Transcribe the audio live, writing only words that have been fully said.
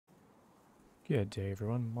Good day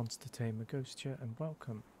everyone, Monster Tamer Ghost here, and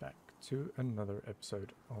welcome back to another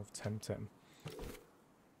episode of Temtem.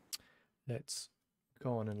 Let's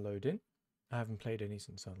go on and load in. I haven't played any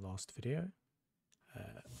since our last video,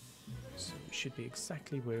 so we should be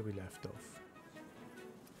exactly where we left off.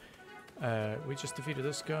 We just defeated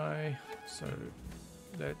this guy, so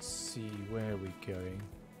let's see where we're going.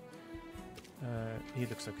 He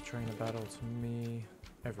looks like a trainer battle to me.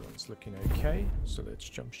 Everyone's looking okay, so let's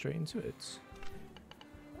jump straight into it.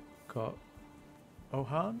 Got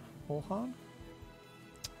Ohan?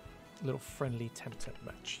 Little friendly Temtem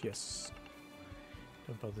match, yes.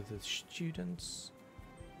 Don't bother the students.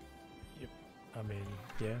 Yep, I mean,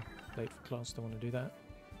 yeah, late for class, don't want to do that.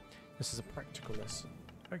 This is a practical lesson.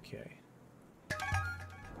 Okay.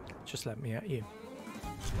 Just let me at you.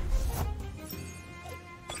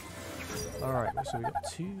 Alright, so we got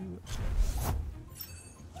two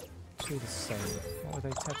the same. What were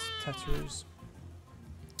they? Tattoos?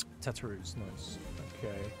 Tattoos, nice.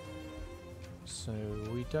 Okay. So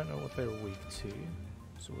we don't know what they're weak to,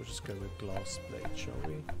 so we'll just go with glass blade, shall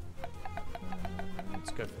we?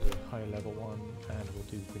 Let's go for the higher level one, and we'll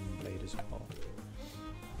do wind blade as well.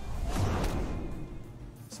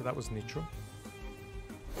 So that was neutral.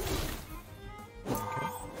 Okay.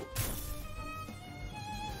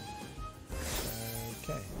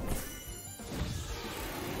 Okay.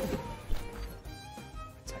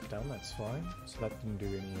 Attack down, that's fine. So that didn't do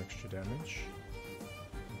any extra damage.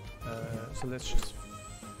 So let's just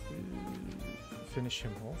finish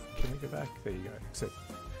him off. Can we go back? There you go.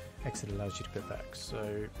 Exit allows you to go back.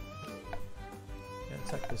 So yeah,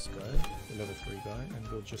 attack this guy, the level 3 guy, and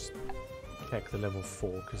we'll just attack the level 4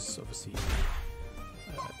 because obviously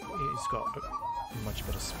he's got a much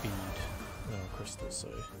better speed than our crystal, so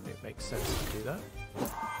it makes sense to do that.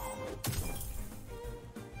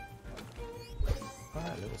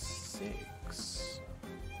 Alright, level 6.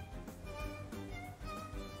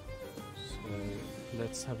 So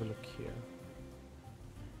let's have a look here.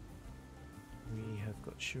 We have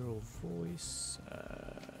got Cheryl voice.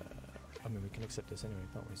 I mean, we can accept this anyway,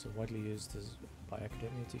 can't we? So widely used by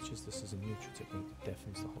academia teachers, this is a neutral technique that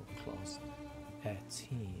deafens the whole class.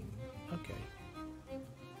 Team. Okay.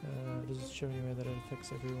 Does it show anywhere that it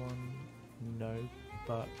affects everyone? No,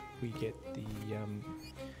 but we get the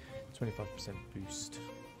 25% boost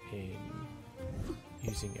in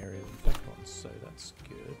using aerial effect ones, so that's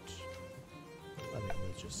good. I mean,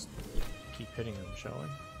 we'll just keep hitting them, shall we?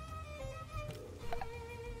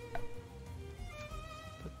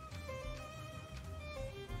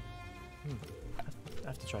 I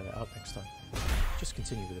have to try that out next time. Just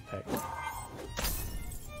continue with the peck.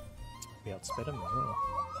 We outsped him as well.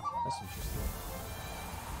 That's interesting.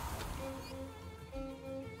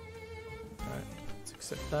 Alright, let's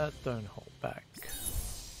accept that. Don't hold back.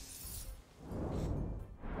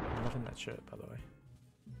 I'm loving that shirt, by the way.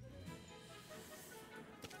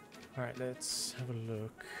 Alright, let's have a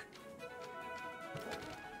look.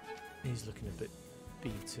 He's looking a bit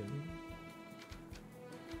beaten.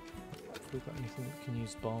 Have we got anything that can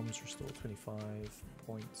use bombs? Restore 25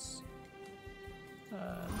 points.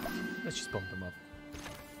 Let's just bomb them up.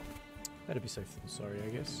 Better be safe than sorry, I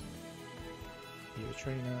guess. You a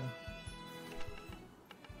trainer?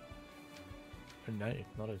 Oh, no,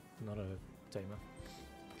 not a tamer.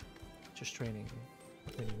 Just training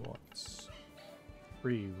when he wants.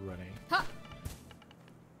 Rerunning. Ha!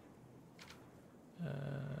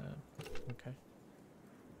 Okay.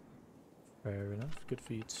 Fair enough. Good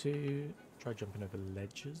for you too. Try jumping over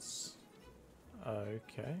ledges.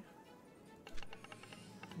 Okay.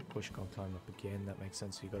 Of course you can't climb up again, that makes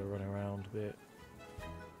sense, so you gotta run around a bit.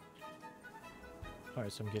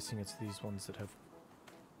 Alright, so I'm guessing it's these ones that have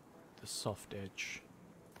the soft edge.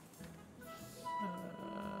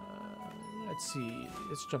 Let's see,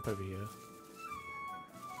 let's jump over here.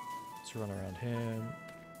 Let's run around him.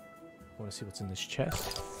 I want to see what's in this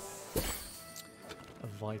chest. A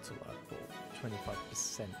vital apple,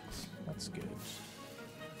 25%, that's good.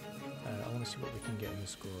 I want to see what we can get in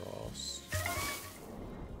this grass.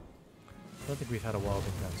 I don't think we've had a wild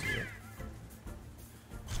encounter yet.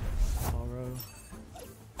 Borrow.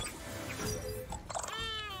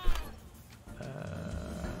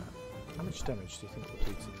 How much damage do you think we'll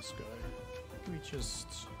do to this guy? We just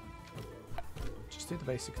do the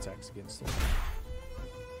basic attacks against him.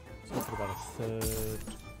 So for about a third.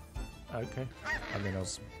 Okay. I mean, I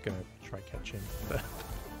was gonna try catch him, but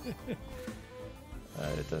I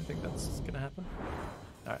don't think that's gonna happen.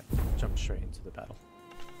 Alright, jump straight into the battle.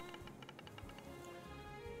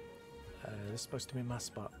 This is supposed to be my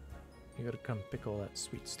spot. You gotta come pick all that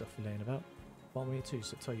sweet stuff you're laying about. While we're here too,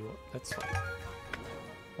 so tell you what, let's fight.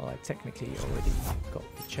 Well, I technically already got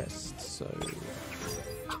the chest, so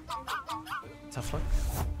tough luck.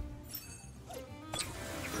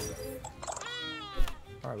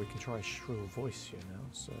 Alright, we can try Shrill Voice here now,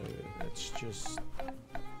 so let's just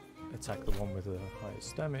attack the one with the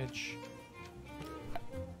highest damage.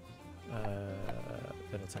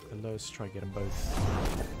 Then attack the lowest, try to get them both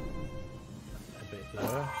a bit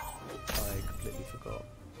lower. I completely forgot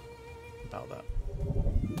about that.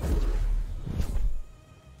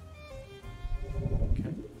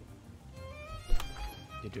 Okay.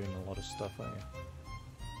 You're doing a lot of stuff, aren't you?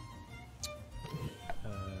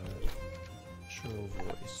 Shrill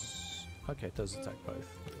Voice. Okay, it does attack both.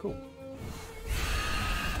 Cool.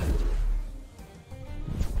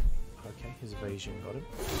 Okay, his evasion got him.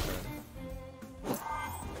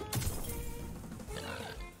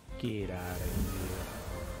 Get out of here.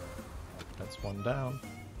 That's one down.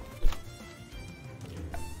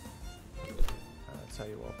 I'll tell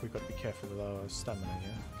you what, we've got to be careful with our stamina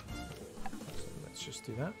here. So let's just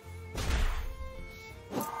do that.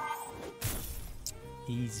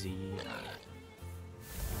 Easy.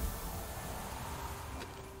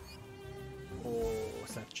 Oh,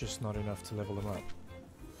 is that just not enough to level them up?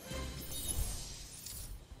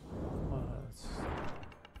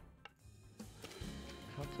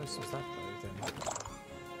 How close was that though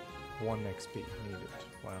then? 1 XP needed.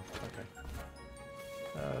 Wow, okay.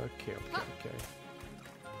 Okay.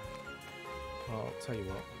 I'll tell you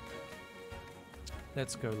what.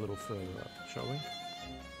 Let's go a little further up, shall we?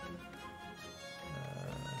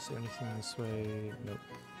 Is there anything this way? Nope.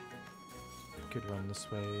 Could run this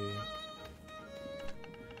way.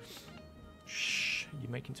 Shh,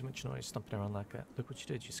 you're making too much noise stomping around like that. Look what you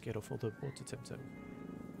did, you scared off all the water Temtem.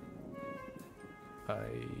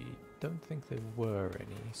 I don't think there were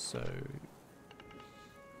any, so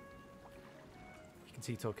you can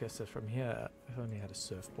see Torquesta from here. If only had a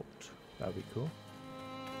surfboard, that would be cool.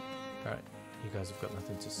 Alright, you guys have got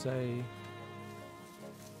nothing to say.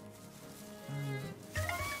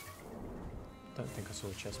 Don't think I saw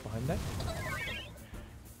a chest behind there.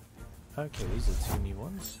 Okay, these are 2 new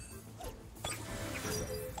ones.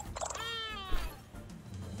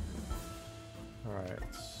 Alright.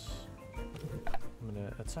 I'm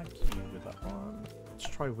gonna attack you with that one. Let's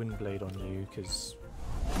try Windblade on you, because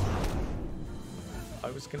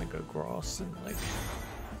I was gonna go grass and like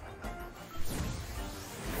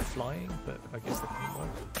flying, but I guess that didn't work.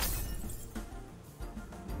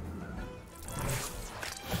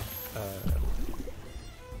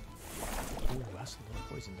 Ooh, that's a lot of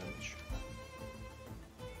poison damage.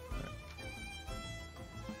 Right.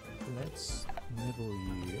 Let's nibble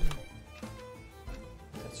you.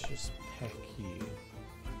 Let's just peck you.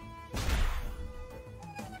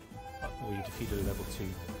 Oh, we defeated a level 2.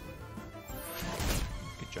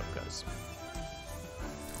 Good job, guys.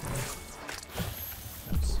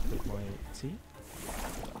 Let's hit my T.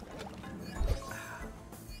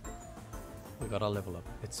 We got our level up.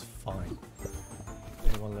 It's fine.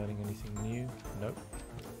 Anyone learning anything new? Nope.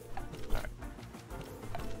 Alright.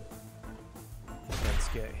 Let's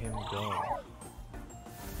get him going.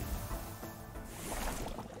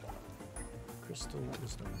 Crystal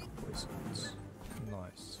wisdom poisons.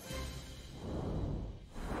 Nice.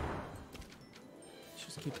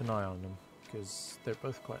 Just keep an eye on them, because they're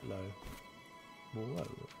both quite low. Whoa.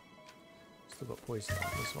 Still got poison on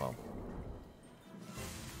them as well.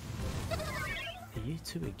 Are you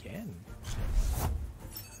two again?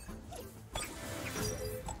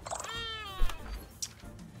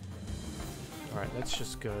 Alright, let's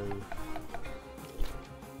just go.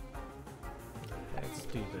 Let's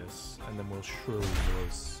do this, and then we'll Shrill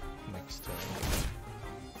Voice next turn.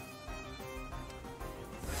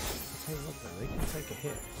 Hey, look though, they can take a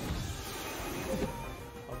hit.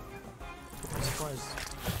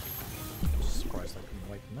 I'm surprised I can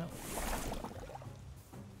wipe them out.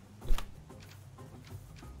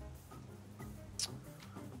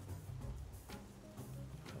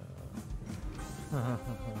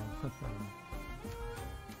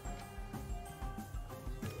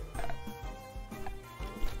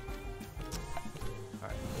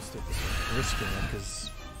 Alright, let's do this one. Risking it, because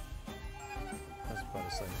I was about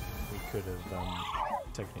to say we could have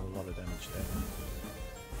taken a lot of damage there.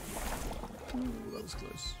 Ooh, that was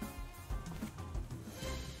close.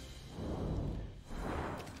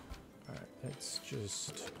 Alright, let's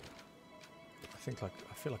just. I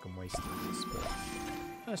feel like I'm wasting this, but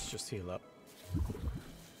let's just heal up.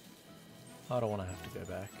 I don't want to have to go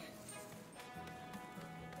back.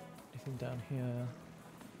 Anything down here?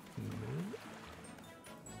 No.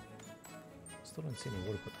 Still don't see any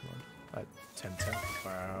water Pokemon. Temtem.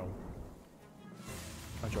 Wow.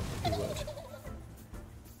 I dropped the B word.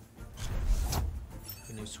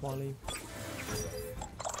 new Swali.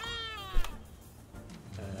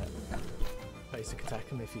 Basic attack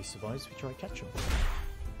him. If he survives, we try to catch him.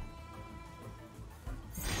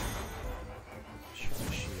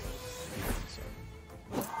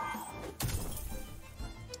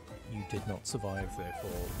 You did not survive,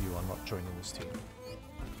 therefore you are not joining this team.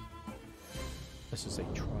 This is a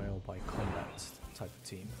trial by combat type of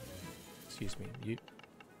team. Excuse me, you.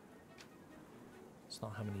 It's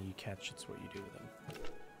not how many you catch, it's what you do with them.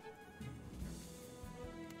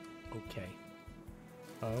 Okay.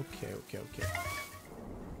 Okay.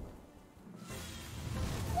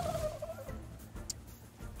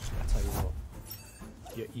 I tell you what,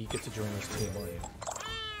 you're eager to join this team, aren't you?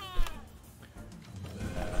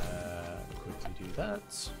 Quickly do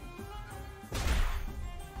that.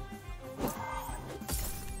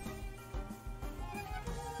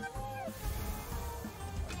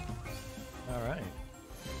 Alright.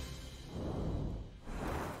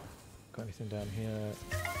 Got anything down here?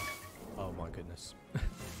 Oh my goodness.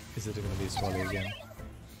 Is it going to be a Swali again?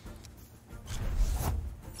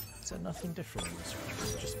 Is there nothing different in this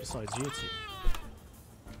one, just besides you two?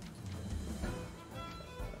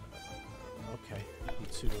 Okay, you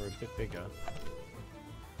two are a bit bigger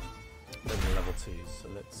than the level 2s, so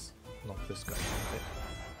let's knock this guy down a bit.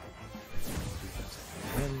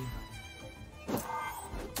 Again.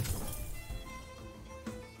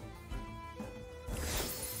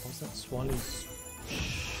 What's that Swali's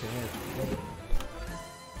shared body?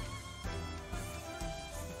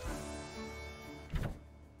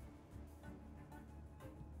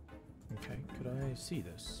 Okay, could I see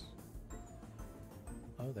this?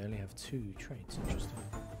 Oh, they only have 2 traits, interesting.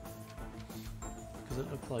 Because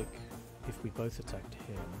it looked like if we both attacked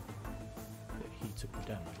him, that he took the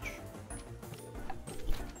damage.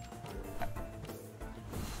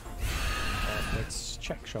 Let's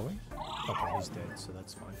check, shall we? Okay, he's dead, so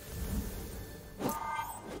that's fine.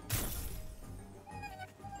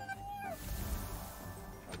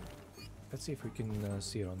 Let's see if we can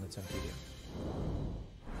see it on the Tempedia.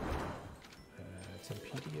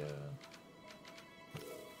 Tempedia...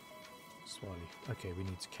 Swali. Okay, we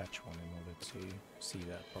need to catch one in order to see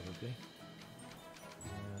that, probably.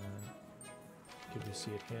 Can we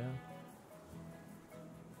see it here?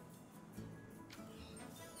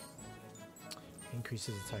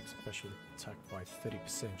 Increases attack special attack by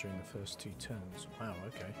 30% during the first 2 turns. Wow,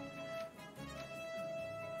 okay.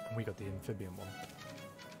 And we got the amphibian one.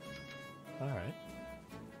 Alright.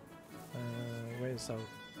 Where's our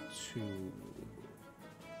 2...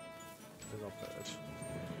 little bird?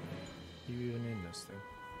 Are you even in this thing?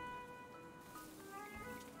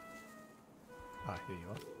 Ah, here you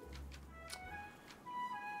are.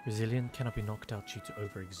 Resilient cannot be knocked out due to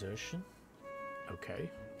overexertion. Okay.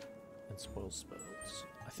 And spoil spells.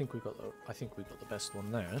 I think we got the best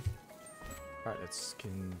one there. Alright, let's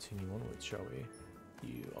continue onwards, shall we?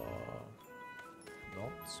 You are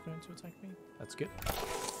not going to attack me? That's good.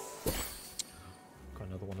 Got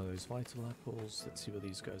another one of those vital apples. Let's see what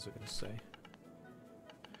these guys are going to say.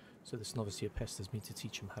 So this novice here pesters me to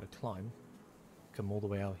teach him how to climb. Come all the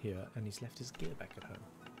way out here, and he's left his gear back at home.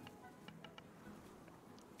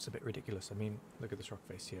 It's a bit ridiculous. I mean, look at this rock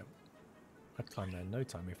face here. I'd climb there in no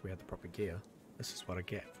time if we had the proper gear. This is what I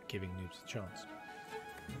get for giving noobs a chance.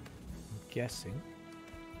 I'm guessing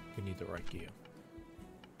we need the right gear.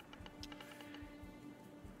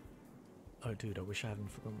 Oh dude, I wish I hadn't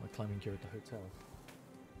forgotten my climbing gear at the hotel.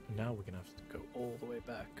 Now we're gonna have to go all the way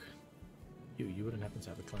back. You wouldn't happen to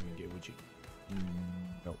have a climbing gear, would you?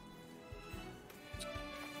 Nope.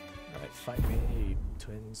 Alright, fight me,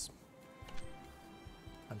 twins.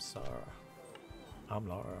 I'm Sarah. I'm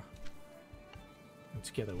Laura. And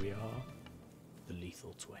together we are the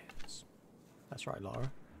Lethal Twins. That's right,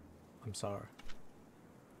 Laura. I'm Sarah.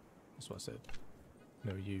 That's what I said.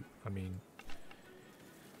 No, you. I mean...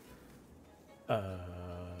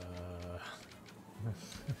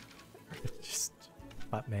 Just...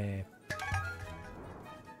 Batman.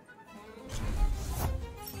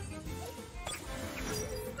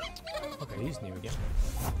 Okay, he's new again.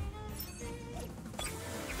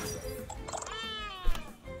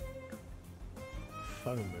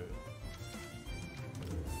 Fomu.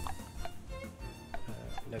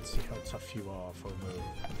 Let's see how tough you are, Fomu.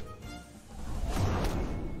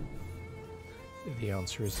 The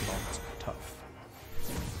answer is not tough.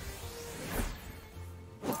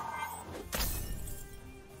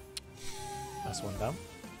 That's one down.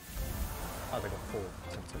 Oh, they got 4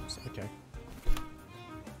 Temtems. Okay.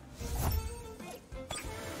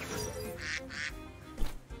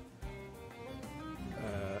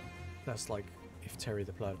 That's like if Terry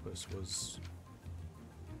the Platypus was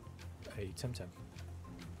a Temtem.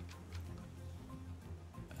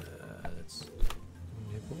 Alright.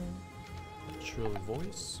 Nibble. Shrill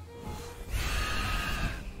voice.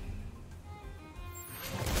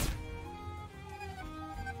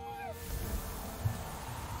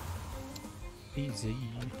 Easy.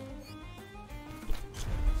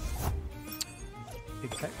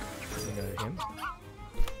 Big Peck. We know him.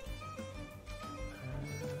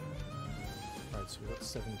 Right, so we've got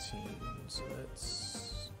 17, so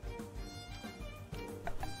let's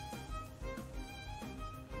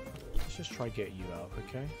just try get you out,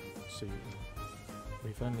 okay? So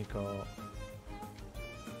we've only got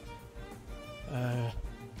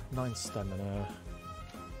 9 stamina,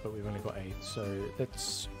 but we've only got 8, so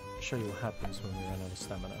let's show you what happens when we run out of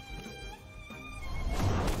stamina.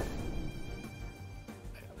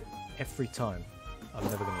 Every time. I'm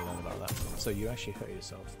never going to learn about that. So you actually hurt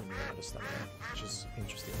yourself when you run out of stamina, which is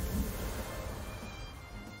interesting.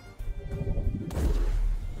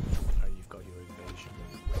 Oh, you've got your evasion.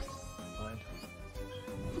 Fine.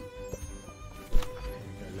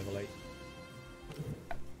 There we go, level 8.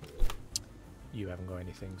 You haven't got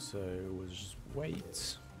anything, so we'll just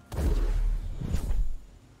wait.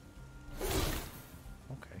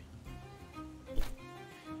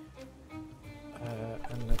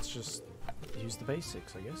 And let's just use the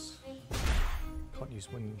basics, I guess. Can't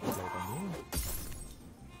use wind blade on you.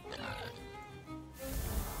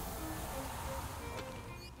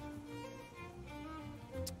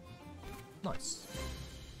 Nice.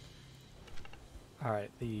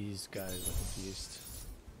 Alright, these guys are confused.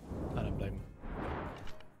 I don't blame them.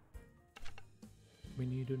 We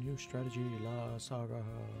need a new strategy, La Saga.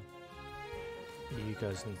 You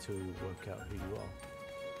guys need to work out who you are.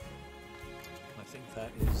 I think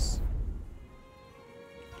that is...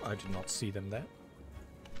 I did not see them there.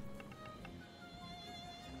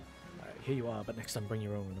 Alright, here you are, but next time bring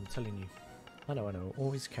your own, I'm telling you. I know,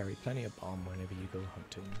 always carry plenty of bomb whenever you go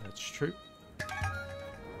hunting. That's true.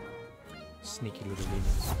 Sneaky little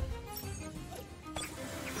demons.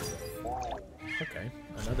 Okay,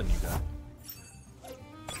 another new guy.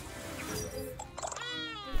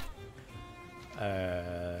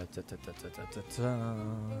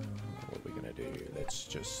 What are we gonna do? Let's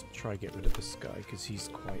just try get rid of this guy because he's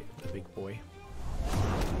quite a big boy.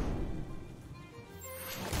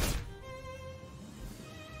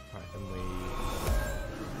 Right, then we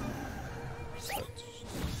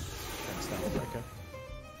down breaker,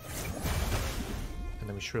 and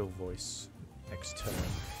then we shrill voice next turn.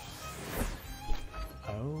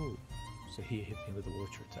 Oh, so he hit me with a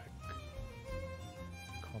water attack.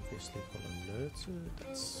 Obviously got alerted,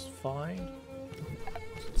 that's fine.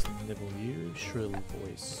 So let's nibble you, shrill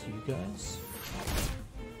voice you guys.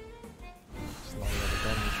 Slightly out of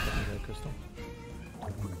damage from me there, Crystal.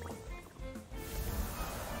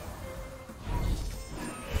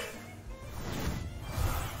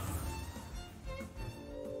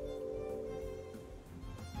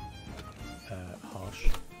 Harsh.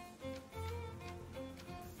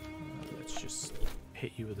 Let's just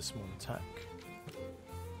hit you with a small attack.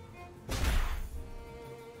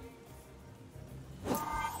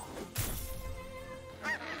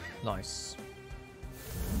 Nice.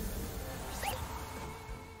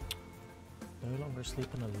 No longer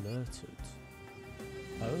asleep and alerted.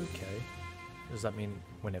 Okay. Does that mean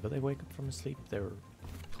whenever they wake up from sleep, they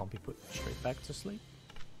can't be put straight back to sleep?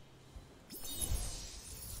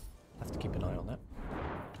 Have to keep an eye on that.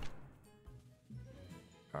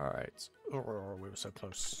 Alright. Oh, we were so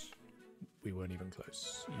close. We weren't even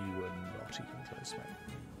close. You were not even close, mate.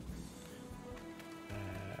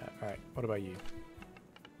 Alright, what about you?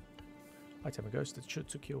 Item a ghost that should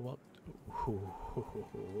secure what?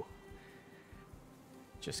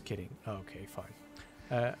 Just kidding. Okay, fine.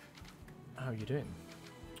 How are you doing?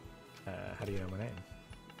 How do you know my name?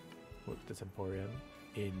 Worked at Emporium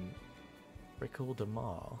in Brickle de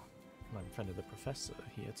Mar. I'm a friend of the professor.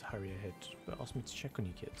 He had to hurry ahead, but asked me to check on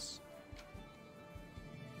you kids.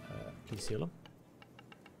 Please heal him.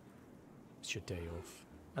 It's your day off.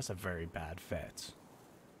 That's a very bad vet.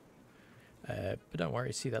 But don't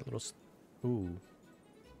worry, see that little... Ooh.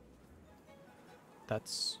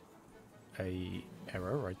 That's a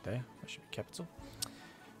error right there. That should be capital.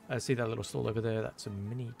 See that little stall over there? That's a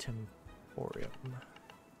mini temporium.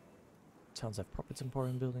 Towns have proper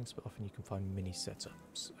temporium buildings, but often you can find mini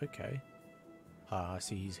setups. Okay. Ah, I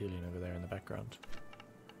see he's healing over there in the background.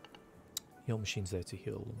 Heal machine's there to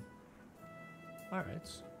heal them. Alright.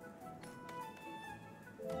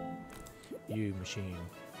 You machine.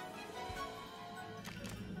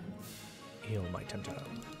 Heal my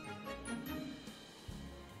Temtem.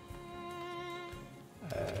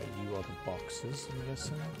 You are the boxes, I'm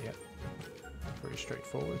guessing. Yep. Pretty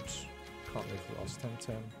straightforward. Can't live the last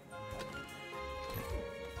Temtem.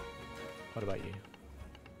 What about you?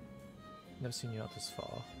 Never seen you out this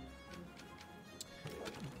far.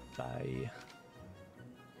 Bye.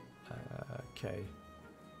 Okay.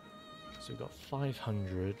 So we've got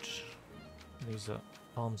 500. These are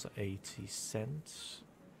arms are 80 cents.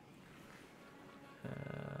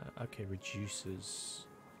 Okay, reduces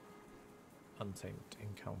untamed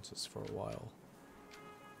encounters for a while.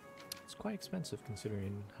 It's quite expensive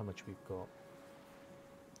considering how much we've got.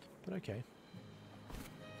 But okay.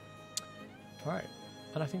 Alright,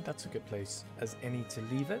 and I think that's a good place as any to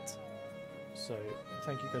leave it. So,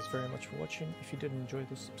 thank you guys very much for watching. If you did enjoy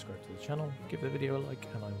this, subscribe to the channel, give the video a like,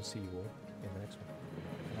 and I will see you all in the next one.